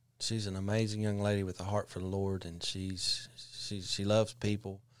 She's an amazing young lady with a heart for the Lord, and she loves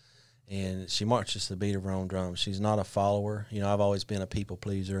people, and she marches to the beat of her own drum. She's not a follower. You know, I've always been a people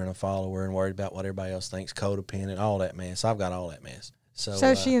pleaser and a follower and worried about what everybody else thinks, codependent, all that mess. So I've got all that mess.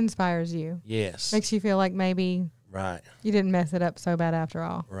 So she inspires you. Yes. Makes you feel like maybe right. You didn't mess it up so bad after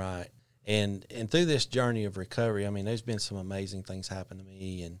all. Right. And through this journey of recovery, I mean, there's been some amazing things happen to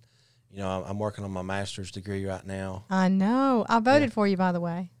me, and, you know, I'm working on my master's degree right now. I know. I voted for you, by the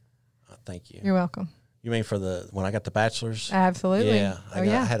way. Thank you. You're welcome. You mean for when I got the bachelor's? Absolutely. Yeah. I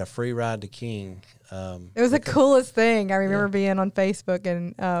had a free ride to King. It was the coolest thing. I remember being on Facebook,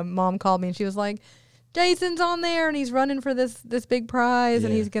 and Mom called me, and she was like, Jason's on there, and he's running for this big prize,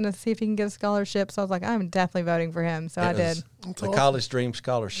 and he's going to see if he can get a scholarship. So I was like, I'm definitely voting for him. So I did. The College Dream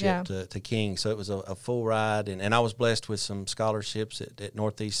Scholarship to King. So it was a full ride, and I was blessed with some scholarships at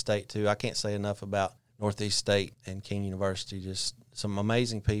Northeast State, too. I can't say enough about Northeast State and King University. Just some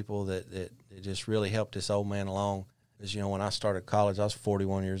amazing people that just really helped this old man along. Because, you know, when I started college, I was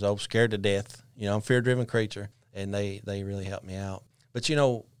 41 years old, scared to death. You know, I'm a fear-driven creature, and they really helped me out. But, you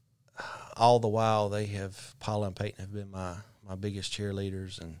know, all the while Paula and Peyton have been my biggest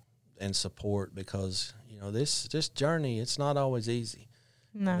cheerleaders and support, because, you know, this journey, it's not always easy.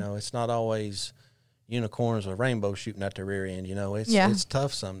 No. You know, it's not always unicorns or rainbows shooting out their rear end. You know, it's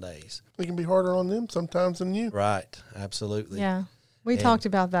tough some days. It can be harder on them sometimes than you. Right. Absolutely. Yeah. We talked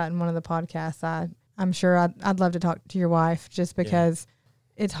about that in one of the podcasts. I'm sure I'd love to talk to your wife, just because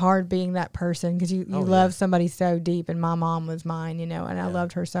it's hard being that person, because you love somebody so deep, and my mom was mine, you know, and I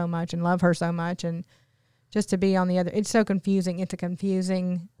loved her so much and love her so much. And just to be on the other, it's so confusing. It's a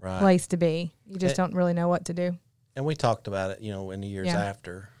confusing place to be. You just don't really know what to do. And we talked about it, you know, in the years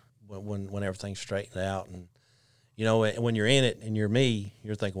after, when everything's straightened out. And, you know, when you're in it and you're me,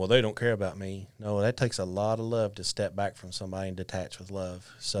 you're thinking, well, they don't care about me. No, that takes a lot of love to step back from somebody and detach with love.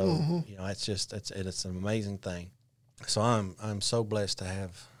 So, you know, it's an amazing thing. So I'm so blessed to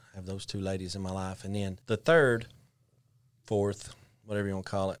have those two ladies in my life. And then the third, fourth, whatever you want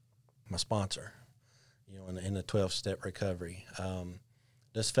to call it, my sponsor, you know, in the 12-step recovery.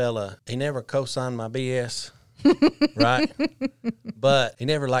 This fella, he never co-signed my BS. Right? But he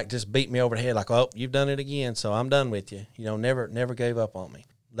never just beat me over the head like, oh, you've done it again, so I'm done with you. You know, never gave up on me.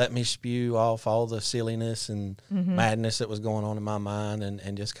 Let me spew off all the silliness and madness that was going on in my mind,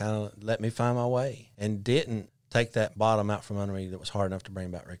 and just kind of let me find my way, and didn't take that bottom out from under me that was hard enough to bring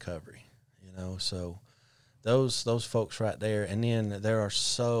about recovery. You know, so those folks right there. And then there are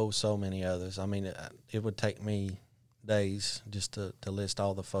so many others. I mean, it would take me days just to list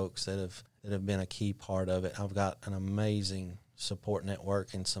all the folks that have been a key part of it. I've got an amazing support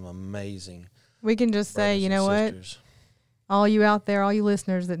network and some amazing We can just say, brothers you know and what? sisters. All you out there, all you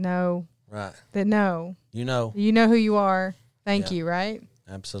listeners that know, Right. you know who you are. Thank Yeah. you, right?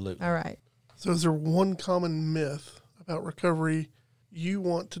 Absolutely. All right. So is there one common myth about recovery you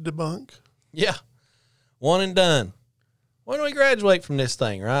want to debunk? Yeah. One and done. When do we graduate from this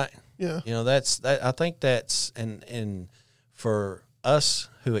thing, right? Yeah. You know, I think that's, and for us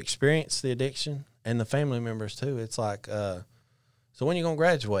who experience the addiction and the family members too, it's like, so when you going to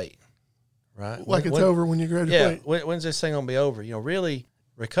graduate, right? Like it's when, over when you Yeah. graduate. When's this thing going to be over? You know, really,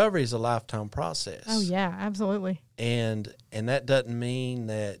 recovery is a lifetime process. Oh, yeah, absolutely. And that doesn't mean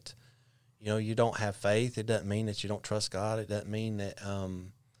that, you know, you don't have faith. It doesn't mean that you don't trust God. It doesn't mean that,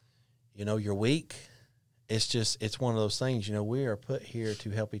 you know, you're weak. It's just, it's one of those things, you know, we are put here to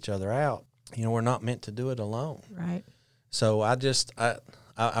help each other out. You know, we're not meant to do it alone. Right. So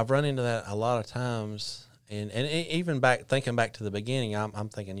I've run into that a lot of times. And even thinking back to the beginning, I'm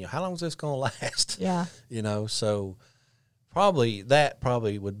thinking, you know, how long is this going to last? Yeah. You know, so probably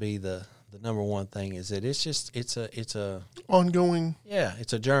would be the number one thing is that it's a Ongoing. yeah,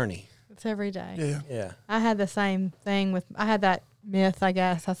 it's a journey. It's every day. Yeah. Yeah. I had the same thing I had that myth, I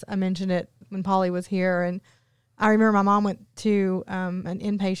guess. I mentioned it when Polly was here. And I remember my mom went to an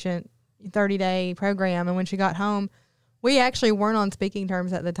inpatient 30-day program. And when she got home, we actually weren't on speaking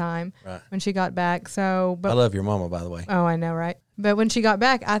terms at the time Right. when she got back. So, I love your mama, by the way. Oh, I know, right? But when she got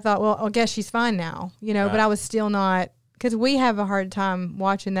back, I thought, well, I guess she's fine now, you know, but Right. I was still not, because we have a hard time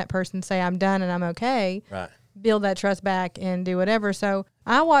watching that person say, I'm done and I'm okay, Right. build that trust back and do whatever. So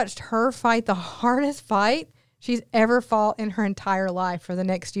I watched her fight the hardest fight she's ever fought in her entire life for the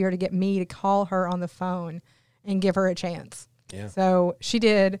next year to get me to call her on the phone and give her a chance. Yeah. So she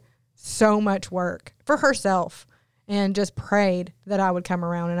did so much work for herself and just prayed that I would come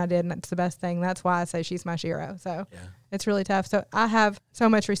around, and I did, and that's the best thing. That's why I say she's my shero. So Yeah. it's really tough. So I have so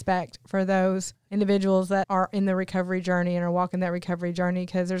much respect for those individuals that are in the recovery journey and are walking that recovery journey,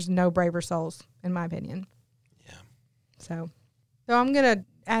 because there's no braver souls, in my opinion. Yeah. So I'm going to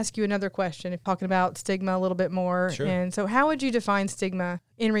ask you another question, talking about stigma a little bit more. Sure. And so how would you define stigma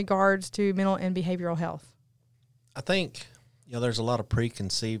in regards to mental and behavioral health? I think, you know, there's a lot of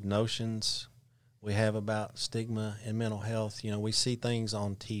preconceived notions we have about stigma and mental health. You know, we see things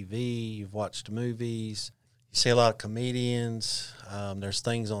on TV, you've watched movies, you see a lot of comedians, there's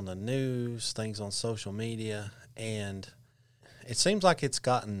things on the news, things on social media, and it seems like it's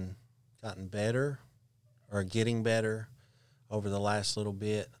gotten better or getting better over the last little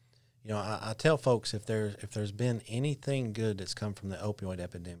bit. You know, I tell folks if there's been anything good that's come from the opioid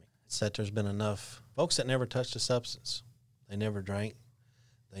epidemic, it's that there's been enough folks that never touched a substance. They never drank.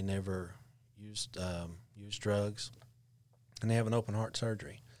 They never used drugs. And they have an open heart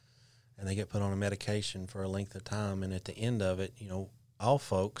surgery. And they get put on a medication for a length of time. And at the end of it, you know, all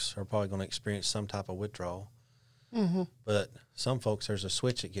folks are probably going to experience some type of withdrawal. Mm-hmm. But some folks, there's a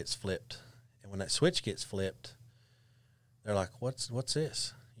switch that gets flipped. And when that switch gets flipped, they're like, what's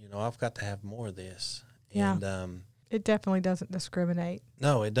this? You know, I've got to have more of this. Yeah. And It definitely doesn't discriminate.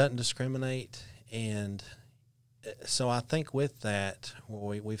 no, it doesn't discriminate. And so I think with that,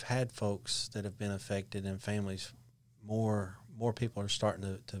 we've had folks that have been affected, and families, more people are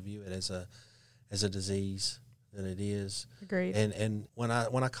starting to view it as a disease than it is. Agreed. And when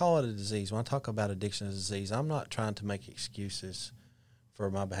I call it a disease, when I talk about addiction as a disease, I'm not trying to make excuses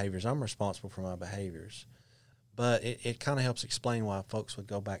for my behaviors. I'm responsible for my behaviors. But it kind of helps explain why folks would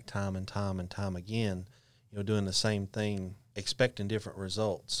go back time and time and time again, you know, doing the same thing, expecting different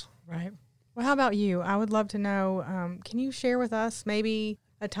results. Right. Well, how about you? I would love to know, can you share with us maybe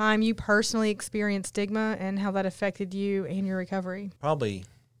a time you personally experienced stigma and how that affected you and your recovery? Probably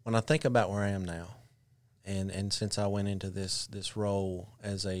when I think about where I am now, and since I went into this role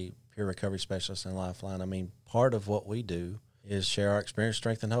as a peer recovery specialist in Lifeline, I mean, part of what we do is share our experience,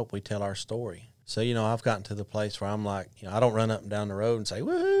 strength, and hope. We tell our story. So, you know, I've gotten to the place where I'm like, you know, I don't run up and down the road and say,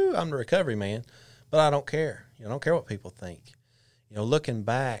 woohoo, I'm the recovery man, but I don't care. You know, I don't care what people think. You know, looking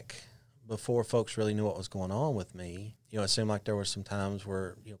back, before folks really knew what was going on with me, you know, it seemed like there were some times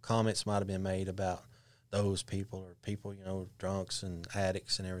where, you know, comments might have been made about those people or people, you know, drunks and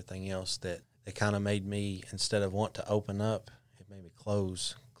addicts and everything else that kind of made me, instead of want to open up, it made me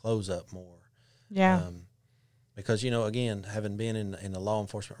close up more. Yeah. Because, you know, again, having been in the law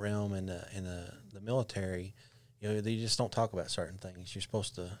enforcement realm and in the military, you know, you just don't talk about certain things. You're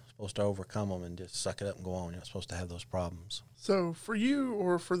supposed to overcome them and just suck it up and go on. You're not supposed to have those problems. So for you,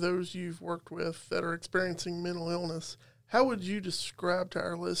 or for those you've worked with that are experiencing mental illness, how would you describe to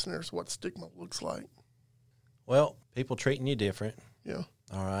our listeners what stigma looks like? Well, people treating you different. Yeah.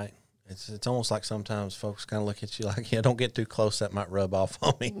 All right. It's almost like sometimes folks kind of look at you like, yeah, don't get too close. That might rub off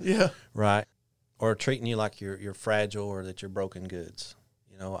on me. Yeah. Right. or treating you like you're fragile or that you're broken goods.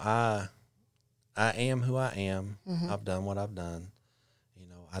 You know, I am who I am. Mm-hmm. I've done what I've done. You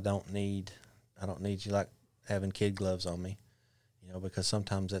know, I don't need you like having kid gloves on me. You know, because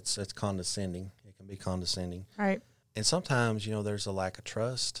sometimes it's condescending. It can be condescending. Right. And sometimes, you know, there's a lack of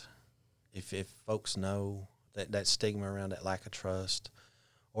trust. If folks know that stigma around that lack of trust,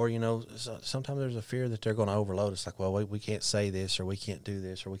 or, you know, sometimes there's a fear that they're going to overload. It's like, well, we can't say this, or we can't do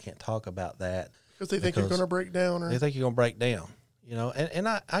this, or we can't talk about that. Because they think you're going to break down. Or they think you're going to break down, you know. And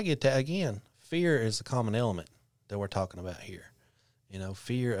I get that. Again, fear is the common element that we're talking about here. You know,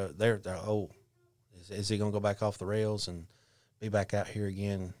 fear, is he going to go back off the rails and be back out here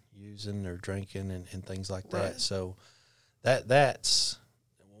again using or drinking and things like that. Right. So that's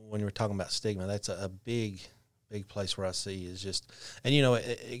when we're talking about stigma, that's a big place where I see is just, and you know,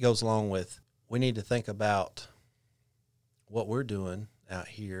 it goes along with, we need to think about what we're doing out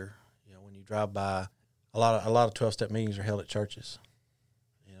here. You know, when you drive by, a lot of 12-step meetings are held at churches.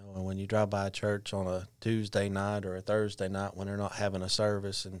 You know, and when you drive by a church on a Tuesday night or a Thursday night when they're not having a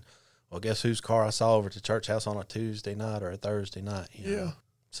service, and well, guess whose car I saw over at the church house on a Tuesday night or a Thursday night? You know?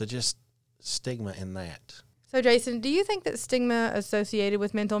 So just stigma in that. So, Jason, do you think that stigma associated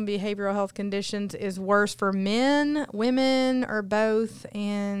with mental and behavioral health conditions is worse for men, women, or both?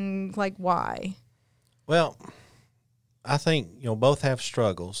 And, like, why? Well, I think, you know, both have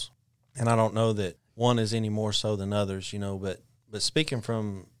struggles. And I don't know that one is any more so than others, you know. But speaking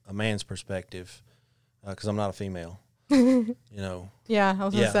from a man's perspective, because I'm not a female, you know. Yeah, I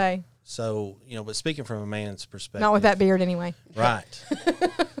was going to say. So, you know, but speaking from a man's perspective. Not with that beard anyway. Right.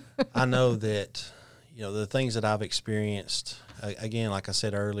 I know that, you know, the things that I've experienced, again, like I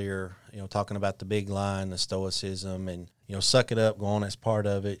said earlier, you know, talking about the big lie and the stoicism and, you know, suck it up, go on as part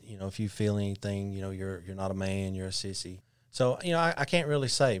of it. You know, if you feel anything, you know, you're not a man, you're a sissy. So, you know, I can't really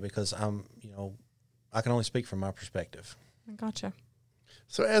say because I'm, you know, I can only speak from my perspective. Gotcha.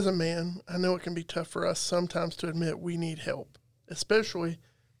 So as a man, I know it can be tough for us sometimes to admit we need help, especially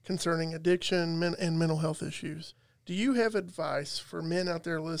concerning addiction and mental health issues. Do you have advice for men out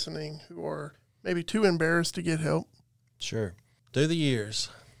there listening who are maybe too embarrassed to get help? Sure. Through the years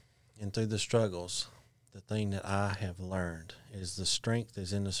and through the struggles, the thing that I have learned is the strength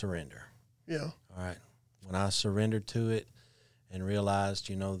is in the surrender. Yeah. All right. When I surrendered to it and realized,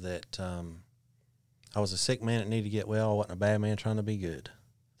 you know, that I was a sick man that needed to get well, I wasn't a bad man trying to be good.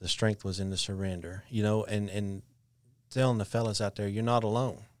 The strength was in the surrender, you know, and telling the fellas out there, you're not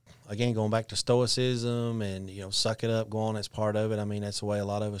alone. Again, going back to stoicism and, you know, suck it up, go on as part of it. I mean, that's the way a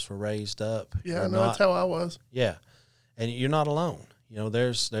lot of us were raised up. Yeah, that's how I was. Yeah. And you're not alone. You know,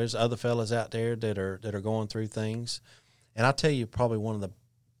 there's other fellas out there that are going through things. And I'll tell you probably one of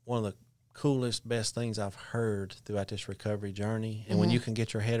the coolest, best things I've heard throughout this recovery journey. And when you can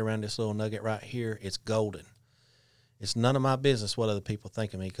get your head around this little nugget right here, it's golden. It's none of my business what other people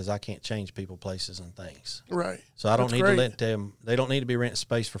think of me because I can't change people, places, and things. Right. So I don't need to let them, they don't need to be renting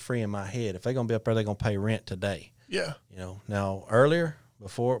space for free in my head. If they're going to be up there, they're going to pay rent today. Yeah. You know, now earlier,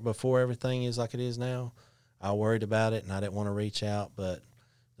 before everything is like it is now, I worried about it and I didn't want to reach out, but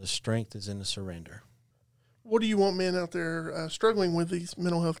the strength is in the surrender. What do you want men out there struggling with these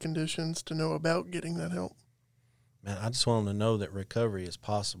mental health conditions to know about getting that help? Man, I just want them to know that recovery is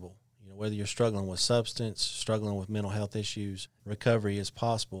possible. You know, whether you're struggling with substance, struggling with mental health issues, recovery is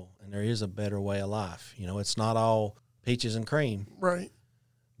possible, and there is a better way of life. You know, it's not all peaches and cream. Right.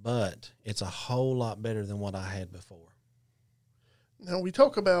 But it's a whole lot better than what I had before. Now, we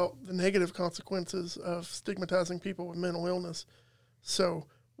talk about the negative consequences of stigmatizing people with mental illness. So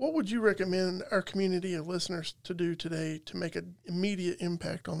what would you recommend our community of listeners to do today to make an immediate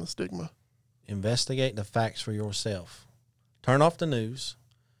impact on the stigma? Investigate the facts for yourself. Turn off the news,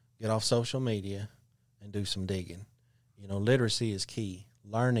 get off social media, and do some digging. You know, literacy is key.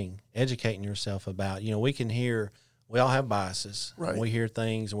 Learning, educating yourself about, you know, we all have biases. Right. We hear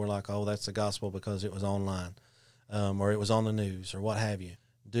things and we're like, oh, that's the gospel because it was online or it was on the news or what have you.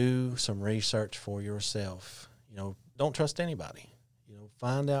 Do some research for yourself. You know, don't trust anybody. You know,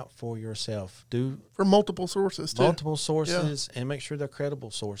 find out for yourself. For multiple sources, too. Multiple sources, and make sure they're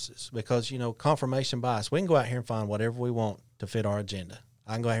credible sources because, you know, confirmation bias. We can go out here and find whatever we want to fit our agenda.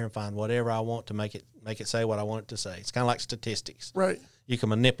 I can go out here and find whatever I want to make it say what I want it to say. It's kind of like statistics. Right. You can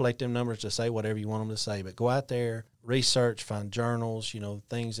manipulate them numbers to say whatever you want them to say, but go out there, research, find journals, you know,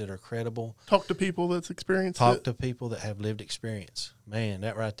 things that are credible. Talk to people that's experienced it. Talk to people that have lived experience. Man,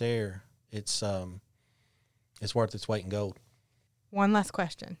 that right there, it's worth its weight in gold. One last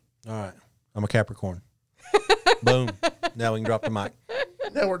question. All right. I'm a Capricorn. Boom. Now we can drop the mic.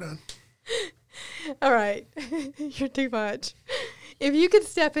 Now we're done. All right. You're too much. If you could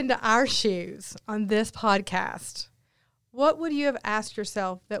step into our shoes on this podcast, what would you have asked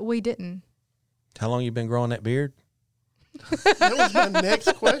yourself that we didn't? How long you been growing that beard? That was my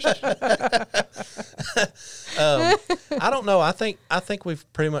next question. I don't know. I think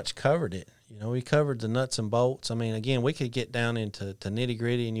we've pretty much covered it. You know, we covered the nuts and bolts. I mean, again, we could get down into nitty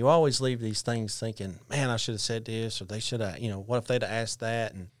gritty, and you always leave these things thinking, man, I should have said this, or they should have, what if they'd have asked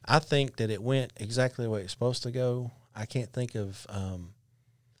that? And I think that it went exactly the way it's supposed to go. I can't think of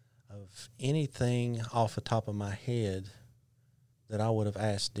anything off the top of my head that I would have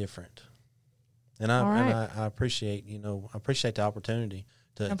asked different. And I appreciate, I appreciate the opportunity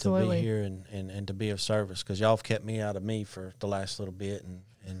to be here and to be of service, because y'all have kept me out of me for the last little bit,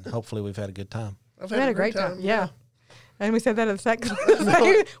 and hopefully we've had a good time. I've We had a great time. Yeah. Yeah. And we said that at the second.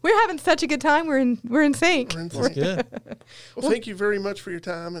 We're having such a good time. We're in sync. We're in That's sync. good. Well, thank you very much for your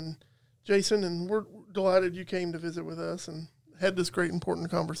time, and Jason, and we're delighted you came to visit with us and had this great, important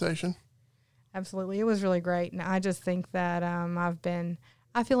conversation. Absolutely. It was really great. And I just think that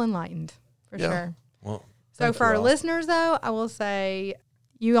I feel enlightened for sure. Well, So for our listeners, though, I will say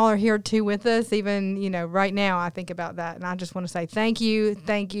you all are here too with us. Even, right now I think about that. And I just want to say thank you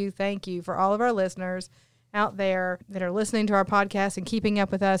for all of our listeners out there that are listening to our podcast and keeping up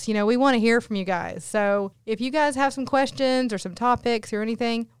with us. We want to hear from you guys. So if you guys have some questions or some topics or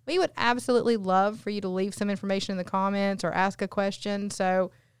anything, we would absolutely love for you to leave some information in the comments or ask a question.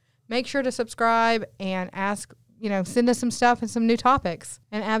 So make sure to subscribe and ask, send us some stuff and some new topics.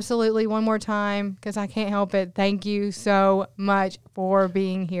 And absolutely, one more time, because I can't help it, thank you so much for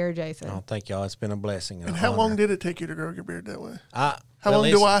being here, Jason. Oh, thank y'all. It's been a blessing. And how long did it take you to grow your beard that way? How long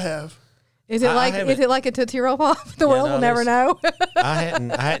do I have? Is it like a Tootsie Roll Pop? The world will never know. I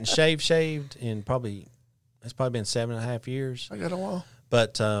hadn't shaved in it's probably been 7.5 years. I got a while.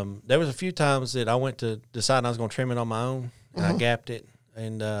 But there was a few times that I went to decide I was going to trim it on my own, and I gapped it.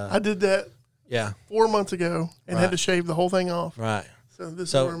 And I did that 4 months ago and had to shave the whole thing off. Right. So this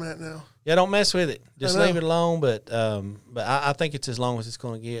is where I'm at now. Yeah, don't mess with it. Just leave it alone. But I think it's as long as it's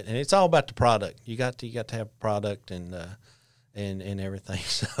going to get, and it's all about the product. You got to have a product and everything.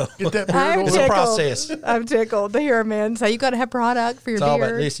 So get that beard it's a process. I'm tickled to hear a man say you got to have product for your it's all beard.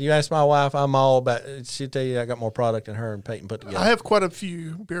 about, listen, you ask my wife, I'm all about. She'll tell you I got more product than her and Peyton put together. I have quite a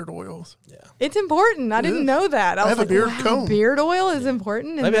few beard oils. Yeah, it's important. I didn't know that. I have was a beard wow, comb. Beard oil is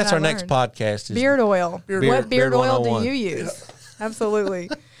important. And maybe then that's I our next learned. podcast. Is Beard oil. What beard oil do 101. you use? Absolutely.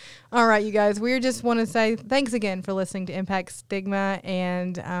 All right, you guys. We just want to say thanks again for listening to Impact Stigma,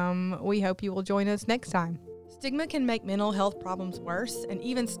 and we hope you will join us next time. Stigma can make mental health problems worse and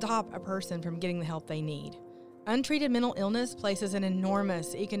even stop a person from getting the help they need. Untreated mental illness places an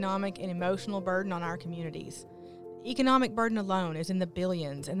enormous economic and emotional burden on our communities. The economic burden alone is in the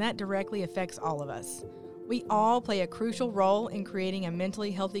billions, and that directly affects all of us. We all play a crucial role in creating a mentally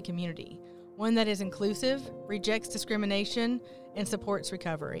healthy community, one that is inclusive, rejects discrimination, and supports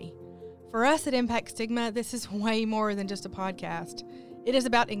recovery. For us at Impact Stigma, this is way more than just a podcast. It is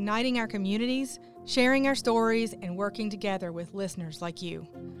about igniting our communities, sharing our stories, and working together with listeners like you.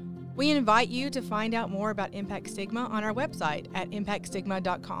 We invite you to find out more about Impact Stigma on our website at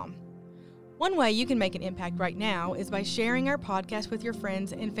impactstigma.com. One way you can make an impact right now is by sharing our podcast with your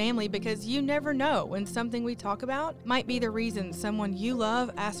friends and family, because you never know when something we talk about might be the reason someone you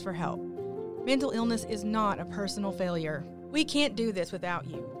love asks for help. Mental illness is not a personal failure. We can't do this without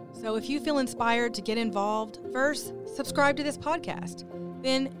you. So if you feel inspired to get involved, first, subscribe to this podcast.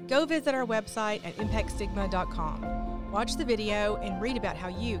 Then go visit our website at impactstigma.com. Watch the video and read about how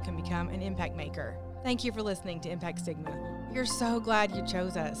you can become an impact maker. Thank you for listening to Impact Stigma. We're so glad you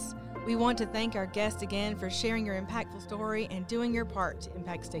chose us. We want to thank our guests again for sharing your impactful story and doing your part to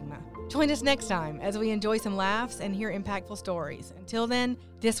impact stigma. Join us next time as we enjoy some laughs and hear impactful stories. Until then,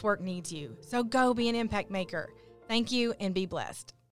 this work needs you. So go be an impact maker. Thank you and be blessed.